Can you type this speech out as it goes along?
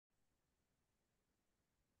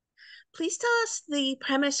Please tell us the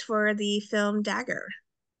premise for the film Dagr.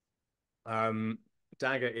 Um,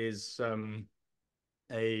 Dagger is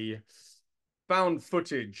a found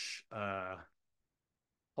footage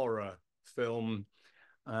horror film.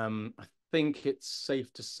 I think it's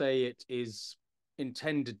safe to say it is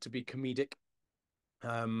intended to be comedic,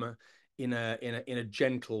 um, in a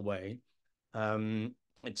gentle way. Um,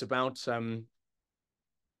 it's about a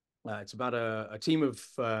team of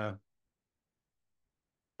a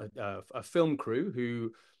film crew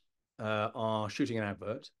who are shooting an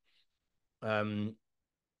advert, um,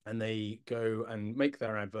 and they go and make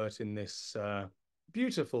their advert in this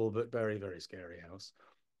beautiful but very very scary house.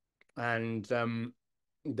 And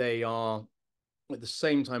they are, at the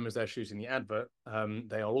same time as they're shooting the advert,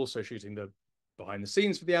 they are also shooting the behind the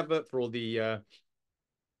scenes for the advert for all the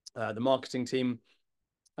marketing team.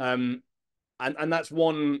 Um, and that's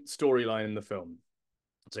one storyline in the film.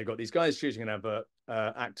 So you've got these guys shooting an advert,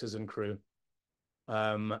 actors and crew,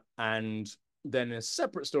 and then a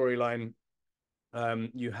separate storyline.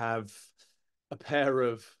 You have a pair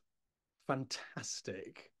of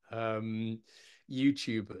fantastic YouTubers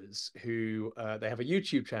who they have a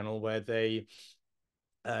YouTube channel where they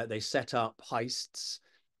set up heists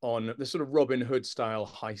on the sort of Robin Hood style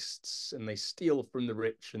heists, and they steal from the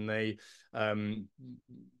rich, and they um,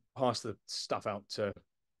 pass the stuff out to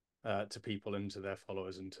people and to their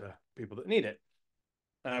followers and to people that need it.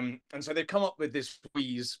 And so they've come up with this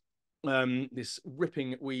wheeze, this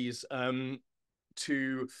ripping wheeze,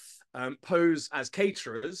 to pose as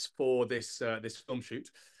caterers for this film shoot,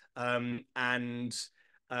 and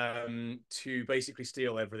to basically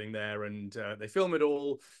steal everything there. And they film it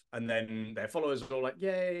all, and then their followers are all like,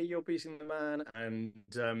 "Yay, you're beating the man!" And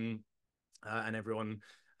everyone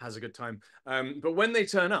has a good time. But when they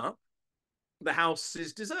turn up, the house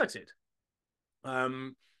is deserted.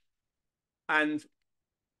 Um, and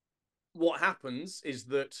what happens is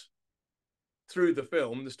that through the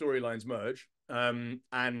film, the storylines merge,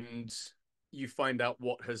 and you find out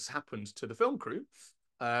what has happened to the film crew,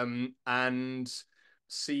 and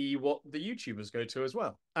see what the YouTubers go to as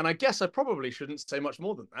well. And I guess I probably shouldn't say much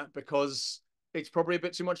more than that because it's probably a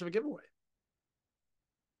bit too much of a giveaway.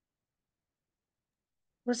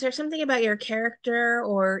 Was there something about your character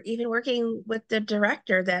or even working with the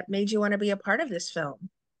director that made you want to be a part of this film?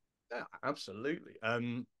 Yeah, absolutely.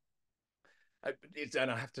 And I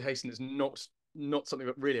have to hasten, it's not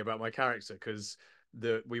something really about my character, because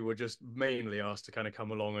we were just mainly asked to kind of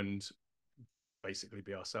come along and basically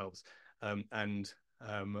be ourselves. And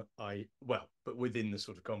but within the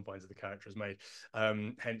sort of confines of the character is made.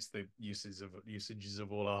 Hence the usages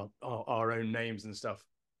of all our own names and stuff.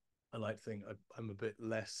 I like to think I'm a bit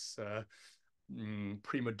less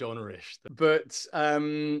prima donna-ish, but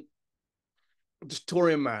just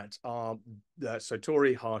Tori and Matt are so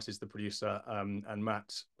Tori Hart is the producer, and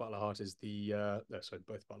Matt Butler-Hart is the sorry,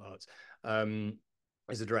 both Butler-Harts,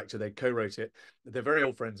 is the director. They co-wrote it. They're very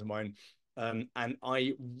old friends of mine, and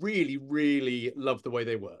I really really love the way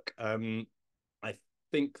they work. I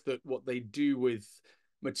think that what they do with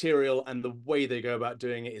material and the way they go about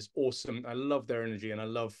doing it is awesome. I love their energy and I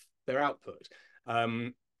love their output.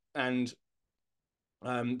 And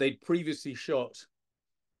they'd previously shot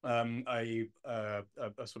a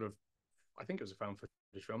sort of, I think it was a found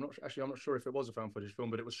footage film. I'm not sure if it was a found footage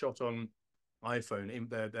film, but it was shot on iPhone in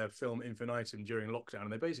their film Infinitum during lockdown,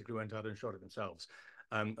 and they basically went out and shot it themselves.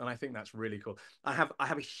 And I think that's really cool. I have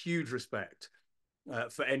a huge respect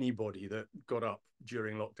for anybody that got up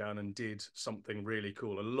during lockdown and did something really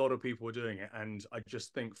cool. A lot of people were doing it, and I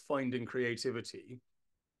just think finding creativity.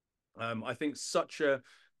 I think such a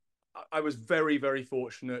I was very, very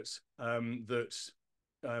fortunate that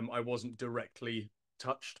I wasn't directly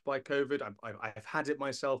touched by COVID. I've had it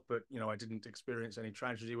myself, but I didn't experience any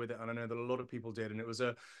tragedy with it, and I know that a lot of people did. And it was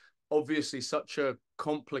obviously such a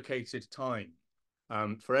complicated time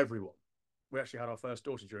for everyone. We actually had our first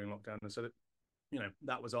daughter during lockdown, and so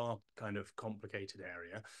that was our kind of complicated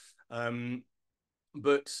area. Um,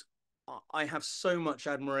 but I have so much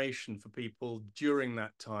admiration for people during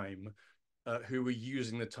that time who were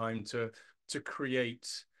using the time to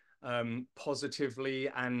create positively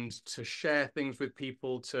and to share things with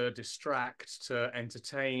people, to distract, to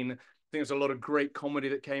entertain. I think there's a lot of great comedy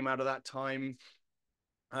that came out of that time.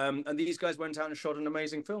 And these guys went out and shot an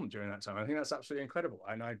amazing film during that time. I think that's absolutely incredible,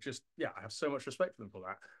 and I have so much respect for them for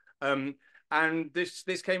that. And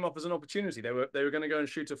this came up as an opportunity. They were going to go and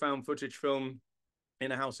shoot a found footage film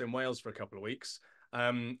in a house in Wales for a couple of weeks.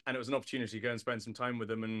 And it was an opportunity to go and spend some time with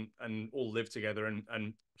them and all live together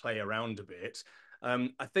and play around a bit.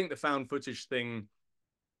 I think the found footage thing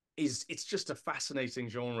it's just a fascinating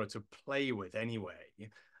genre to play with anyway.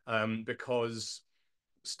 because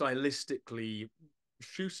stylistically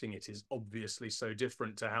shooting it is obviously so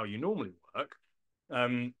different to how you normally work.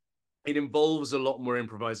 Um, it involves a lot more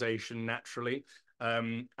improvisation naturally,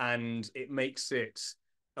 and it makes it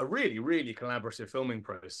a really, really collaborative filming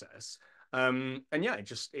process. And yeah,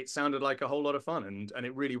 it sounded like a whole lot of fun, and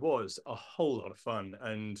it really was a whole lot of fun,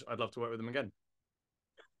 and I'd love to work with them again.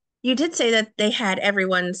 You did say that they had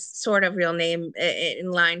everyone's sort of real name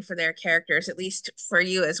in line for their characters, at least for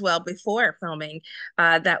you as well before filming.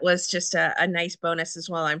 That was just a nice bonus as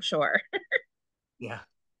well, I'm sure. Yeah.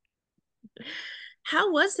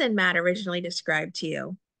 How was then Matt originally described to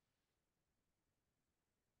you?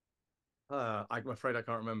 I'm afraid I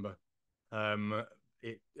can't remember.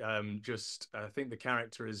 It just I think the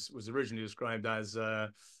character is was originally described as I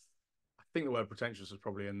think the word pretentious was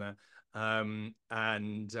probably in there, and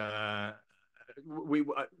we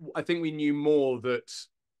I think we knew more that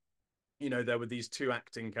there were these two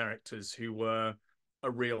acting characters who were a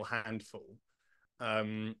real handful,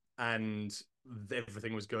 and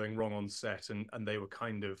everything was going wrong on set, and they were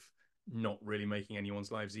kind of not really making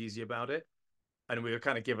anyone's lives easy about it, and we were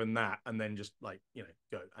kind of given that, and then just like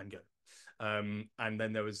go and go, and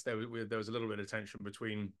then there was a little bit of tension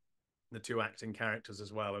between the two acting characters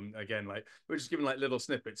as well, and again like we are just given like little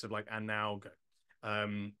snippets of like and now go,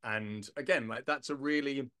 and again like that's a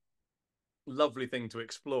really lovely thing to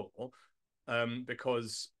explore,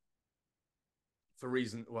 because for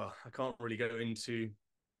reason well I can't really go into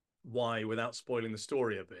why without spoiling the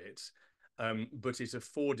story a bit, but it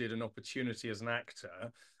afforded an opportunity as an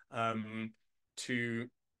actor, to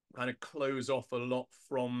kind of close off a lot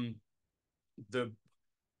from the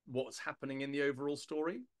what's happening in the overall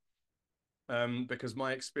story, because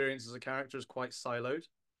my experience as a character is quite siloed,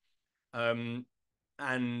 um,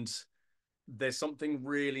 and there's something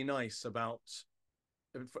really nice about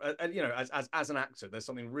as an actor there's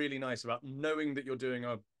something really nice about knowing that you're doing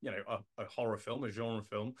a horror film, a genre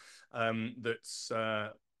film, that's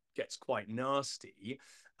gets quite nasty,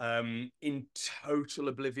 in total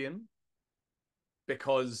oblivion,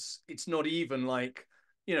 because it's not even like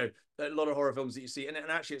a lot of horror films that you see, and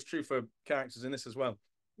actually it's true for characters in this as well,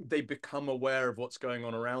 they become aware of what's going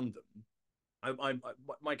on around them.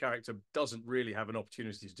 My character doesn't really have an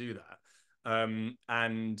opportunity to do that,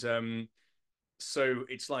 and so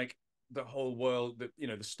it's like the whole world that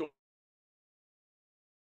the storm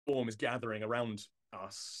is gathering around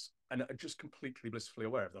us, and are just completely blissfully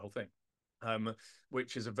aware of the whole thing,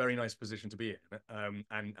 which is a very nice position to be in,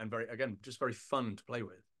 and very again just very fun to play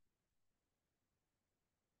with.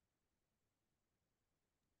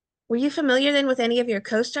 Were you familiar then with any of your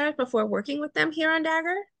co-stars before working with them here on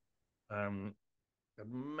Dagger? um, I've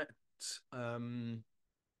met um,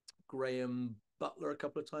 Graham Butler a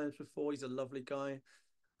couple of times before. He's a lovely guy.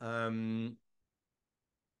 um,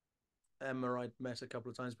 Emma I'd met a couple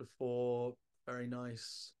of times before, very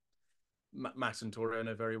nice. Matt and Tori I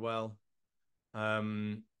know very well,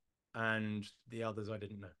 um, and the others I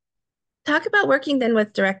didn't know. Talk about working then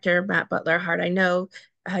with director Matt Butler-Hart. I know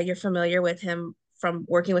you're familiar with him from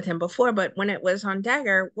working with him before, but when it was on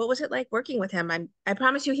Dagger, what was it like working with him? I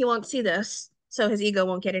promise you he won't see this, so his ego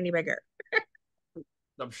won't get any bigger.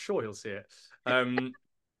 I'm sure he'll see it. Um,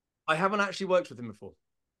 I haven't actually worked with him before.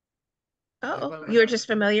 I hope Oh, I'm, I you're just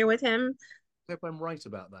familiar with him? hope I'm right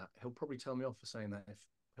about that. He'll probably tell me off for saying that. If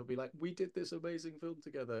he'll be like, "We did this amazing film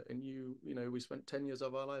together, and we spent 10 years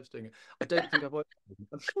of our lives doing it." I don't think I've worked with him.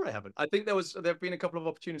 I'm sure I haven't. I think there've been a couple of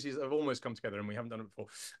opportunities that have almost come together, and we haven't done it before.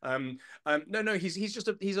 No, he's just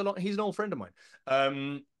he's an old friend of mine.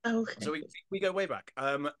 So Okay. we go way back,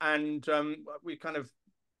 and we kind of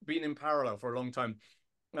been in parallel for a long time.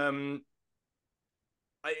 Um,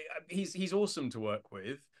 he's awesome to work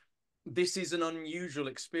with. This is an unusual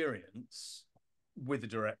experience with the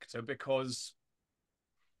director because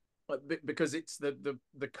it's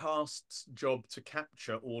the cast's job to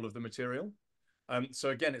capture all of the material. So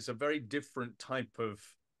again, it's a very different type of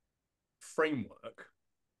framework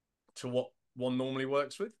to what one normally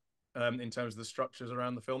works with, in terms of the structures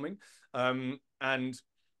around the filming. And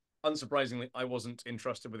unsurprisingly, I wasn't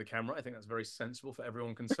entrusted with a camera. I think that's very sensible for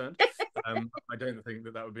everyone concerned. I don't think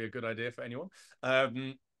that would be a good idea for anyone.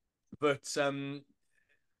 But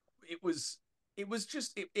it was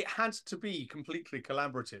it had to be completely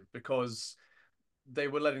collaborative because they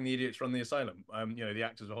were letting the idiots run the asylum. The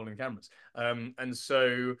actors were holding cameras, and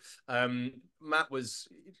so Matt was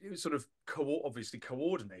sort of obviously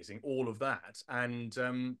coordinating all of that, and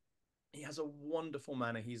he has a wonderful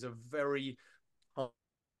manner. He's a very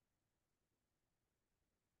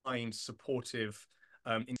kind, supportive,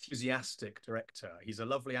 enthusiastic director. He's a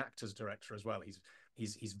lovely actors director as well.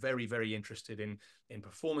 he's very very interested in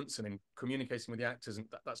performance and in communicating with the actors, and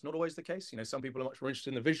that's not always the case. You know, some people are much more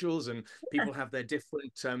interested in the visuals, and people have their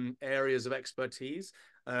different areas of expertise.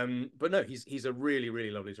 But no, he's a really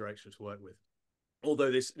really lovely director to work with.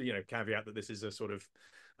 Although this, you know, caveat that this is a sort of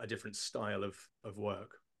a different style of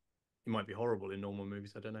work. He might be horrible in normal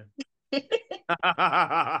movies. I don't know.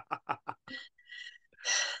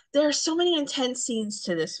 There are so many intense scenes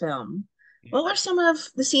to this film. What were some of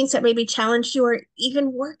the scenes that maybe challenged you or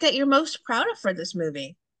even work that you're most proud of for this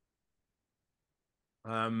movie?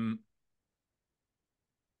 um,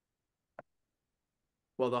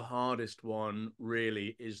 well, the hardest one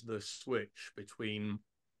really is the switch between.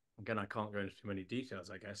 Again, I can't go into too many details,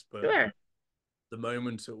 I guess, but Sure. the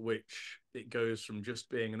moment at which it goes from just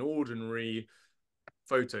being an ordinary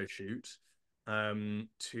photo shoot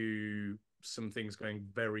to some things going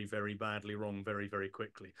very, very badly wrong very, very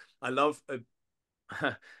quickly. I love.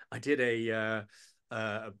 I did a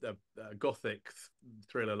gothic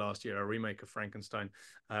thriller last year, a remake of Frankenstein,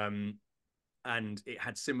 um, and it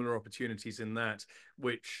had similar opportunities in that,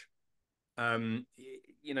 which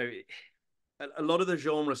you know, a lot of the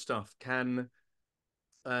genre stuff can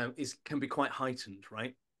be quite heightened,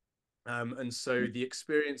 right? And so the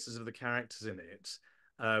experiences of the characters in it,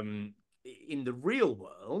 um, in the real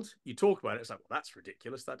world, you talk about it, it's like, well, that's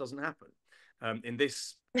ridiculous. That doesn't happen. In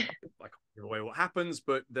this, I can't give away what happens,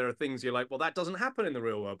 but there are things you're like, well, that doesn't happen in the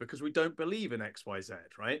real world because we don't believe in X, Y, Z,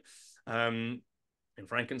 right? In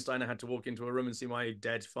Frankenstein, I had to walk into a room and see my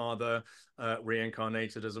dead father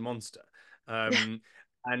reincarnated as a monster. Um,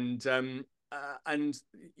 and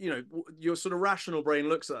you know, your sort of rational brain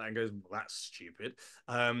looks at that and goes, well, that's stupid.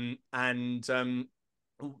 And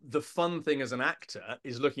the fun thing as an actor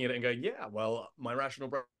is looking at it and going, yeah, well, my rational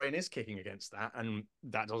brain is kicking against that, and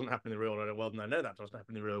that doesn't happen in the real world, and I know that doesn't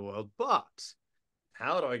happen in the real world. But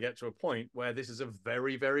how do I get to a point where this is a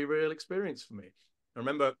very, very real experience for me? I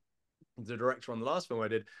remember the director on the last film I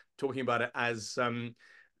did talking about it as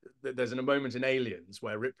there's a moment in Aliens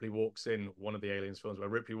where Ripley walks in, one of the Aliens films, where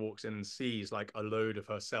Ripley walks in and sees like a load of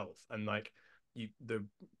herself, and like the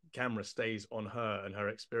camera stays on her and her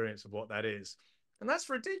experience of what that is, and that's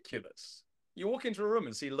ridiculous. You walk into a room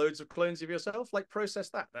and see loads of clones of yourself, like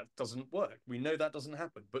process that. That doesn't work. We know that doesn't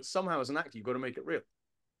happen, but somehow as an actor, you've got to make it real.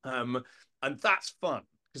 And that's fun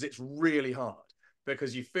because it's really hard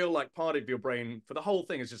because you feel like part of your brain for the whole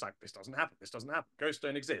thing is just like, this doesn't happen, this doesn't happen, ghosts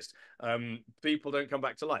don't exist, people don't come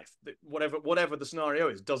back to life, whatever the scenario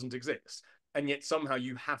is doesn't exist, and yet somehow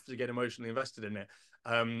you have to get emotionally invested in it,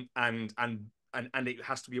 and it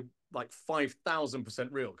has to be like 5,000%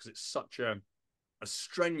 real because it's such a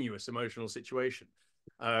strenuous emotional situation.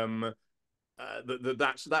 That's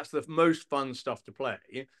the most fun stuff to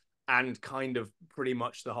play, and kind of pretty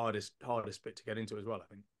much the hardest bit to get into as well, I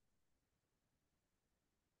think.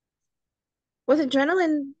 With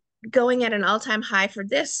adrenaline going at an all-time high for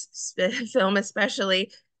this film,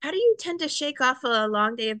 especially, how do you tend to shake off a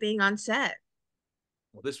long day of being on set?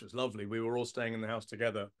 Well, this was lovely. We were all staying in the house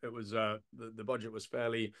together. It was the budget was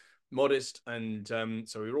fairly modest, and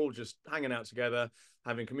so we were all just hanging out together,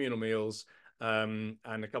 having communal meals, and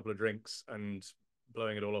a couple of drinks, and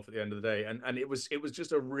blowing it all off at the end of the day. And it was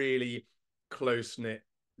just a really close knit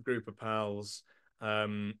group of pals,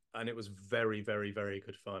 and it was very very very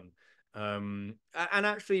good fun. And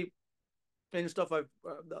actually, in stuff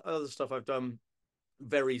other stuff I've done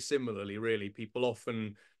very similarly, really. People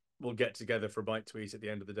often will get together for a bite to eat at the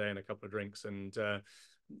end of the day and a couple of drinks, and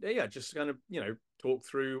yeah, just kind of, talk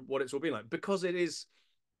through what it's all been like, because it is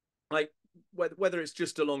like, whether it's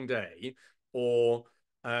just a long day, or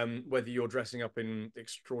whether you're dressing up in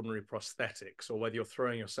extraordinary prosthetics, or whether you're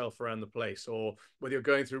throwing yourself around the place, or whether you're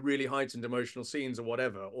going through really heightened emotional scenes or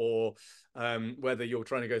whatever, or whether you're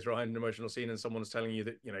trying to go through a heightened emotional scene and someone's telling you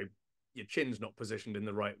that, your chin's not positioned in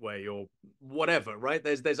the right way or whatever, right?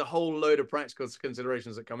 There's a whole load of practical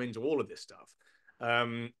considerations that come into all of this stuff.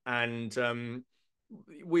 And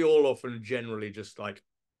we all often generally just like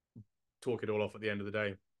talk it all off at the end of the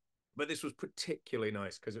day. But this was particularly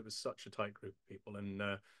nice because it was such a tight group of people, and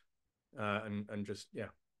just, yeah,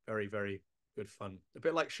 very very good fun. A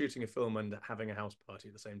bit like shooting a film and having a house party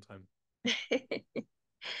at the same time.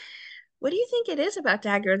 What do you think it is about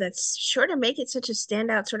Dagger that's sure to make it such a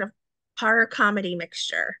standout sort of horror comedy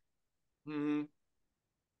mixture? Mm-hmm.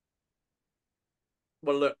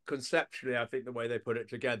 Well, look, conceptually, I think the way they put it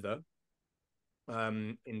together,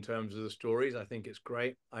 in terms of the stories, I think it's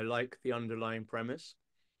great. I like the underlying premise.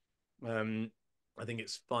 Um, I think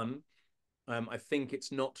it's fun. I think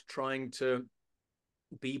it's not trying to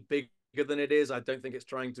be bigger than it is. I don't think it's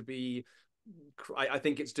trying to be. I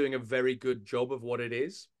think it's doing a very good job of what it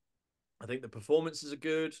is. I think the performances are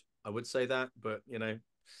good. I would say that, but You're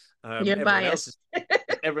everyone biased. else's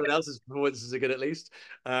everyone else's performances are good at least.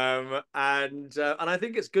 And I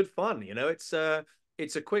think it's good fun.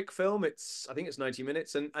 It's a quick film. I think it's 90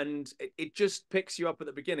 minutes, and it just picks you up at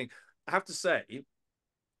the beginning. I have to say,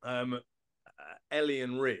 Ellie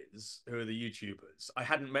and Riz, who are the YouTubers, I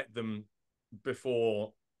hadn't met them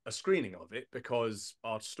before a screening of it because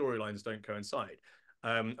our storylines don't coincide.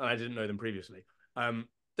 And I didn't know them previously.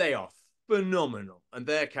 They are phenomenal, and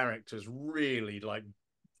their characters really like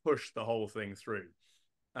push the whole thing through.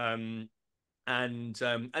 Um, and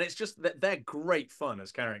it's just that they're great fun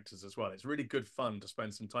as characters as well. It's really good fun to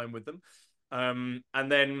spend some time with them.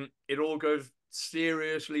 And then it all goes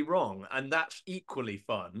seriously wrong, and that's equally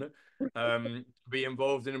fun to be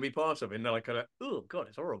involved in and be part of. And they're like, oh god,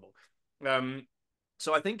 it's horrible. Um,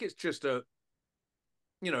 so I think it's just a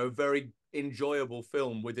very enjoyable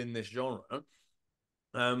film within this genre,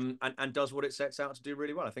 and does what it sets out to do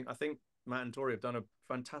really well. I think Matt and Tori have done a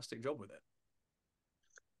fantastic job with it.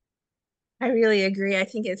 I really agree. I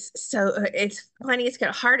think it's funny, it's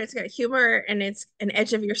got heart, it's got humor, and it's an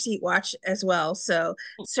edge of your seat watch as well. So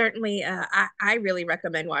certainly, I really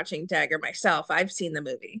recommend watching Dagger myself. I've seen the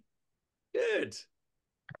movie. Good.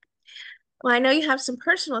 Well, I know you have some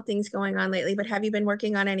personal things going on lately, but have you been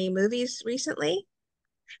working on any movies recently?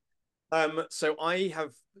 So I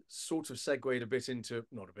have sort of segued a bit into,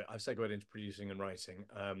 not a bit, I've segued into producing and writing.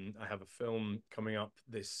 I have a film coming up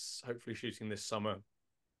hopefully shooting this summer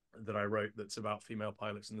that I wrote that's about female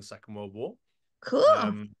pilots in the Second World War. Cool.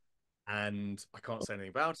 Um, and I can't say anything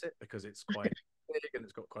about it because it's quite big and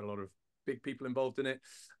it's got quite a lot of big people involved in it.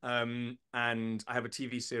 And I have a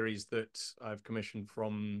TV series that I've commissioned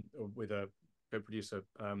with a co-producer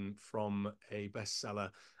from a bestseller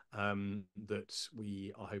that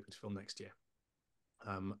we are hoping to film next year.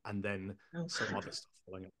 And then Oh. some other stuff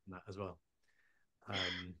following up on that as well.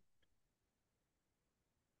 Um,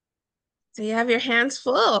 So you have your hands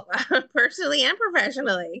full, personally and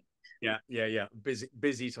professionally. yeah, yeah, yeah.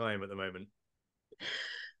 Busy time at the moment.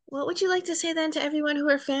 What would you like to say then to everyone who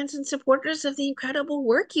are fans and supporters of the incredible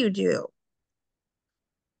work you do?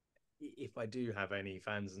 If I do have any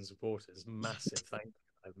fans and supporters, massive thank you.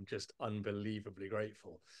 I'm just unbelievably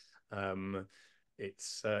grateful. Um,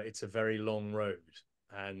 it's a very long road,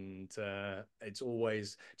 and it's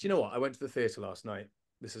always. Do you know what? I went to the theatre last night.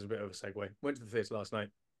 This is a bit of a segue. Went to the theatre last night,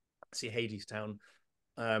 see Hades Town,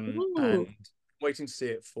 and Ooh, waiting to see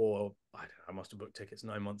it for I don't know, I must have booked tickets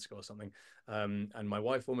 9 months ago or something. And my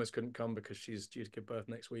wife almost couldn't come because she's due to give birth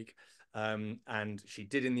next week. And she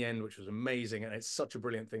did in the end, which was amazing. And it's such a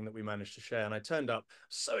brilliant thing that we managed to share. And I turned up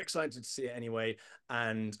so excited to see it anyway.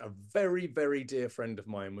 And a very, very dear friend of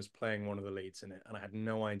mine was playing one of the leads in it. And I had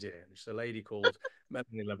no idea. It's a lady called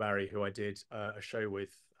Melanie LaBarry, who I did a show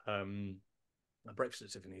with, a Breakfast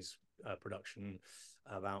at Tiffany's production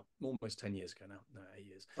about almost 10 years ago now, no, 8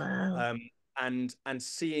 years. wow. Um, and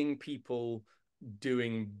seeing people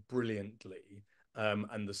doing brilliantly,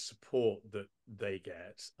 and the support that they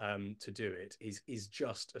get to do it is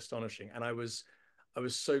just astonishing. And I was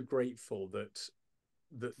so grateful that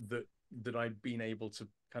I'd been able to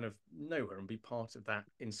kind of know her and be part of that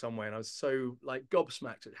in some way. And I was so like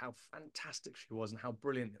gobsmacked at how fantastic she was and how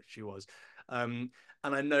brilliant she was. And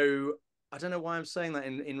I don't know why I'm saying that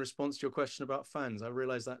in response to your question about fans. I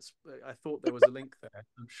realize I thought there was a link there.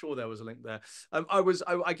 I'm sure there was a link there.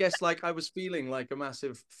 I guess like I was feeling like a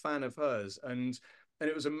massive fan of hers, and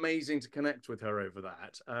it was amazing to connect with her over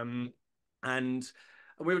that. And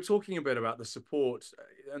we were talking a bit about the support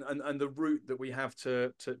and the route that we have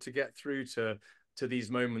to get through to these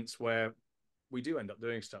moments where we do end up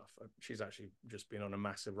doing stuff. She's actually just been on a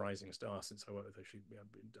massive rising star since I worked with her. She's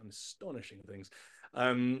done astonishing things.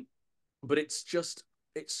 But it's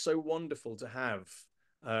so wonderful to have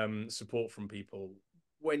support from people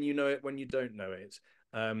when you know it, when you don't know it,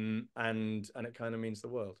 and it kind of means the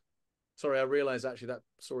world. Sorry, I realize actually that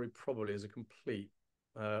story probably is a complete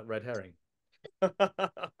red herring. If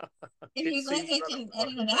It you'd like, seems I can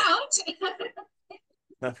edit it out.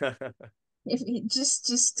 rather If you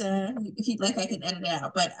if you'd like, I can edit it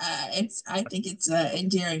out. But I think it's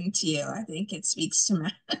endearing to you. I think it speaks to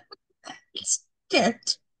my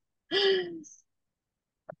character.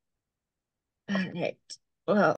 All right. Well,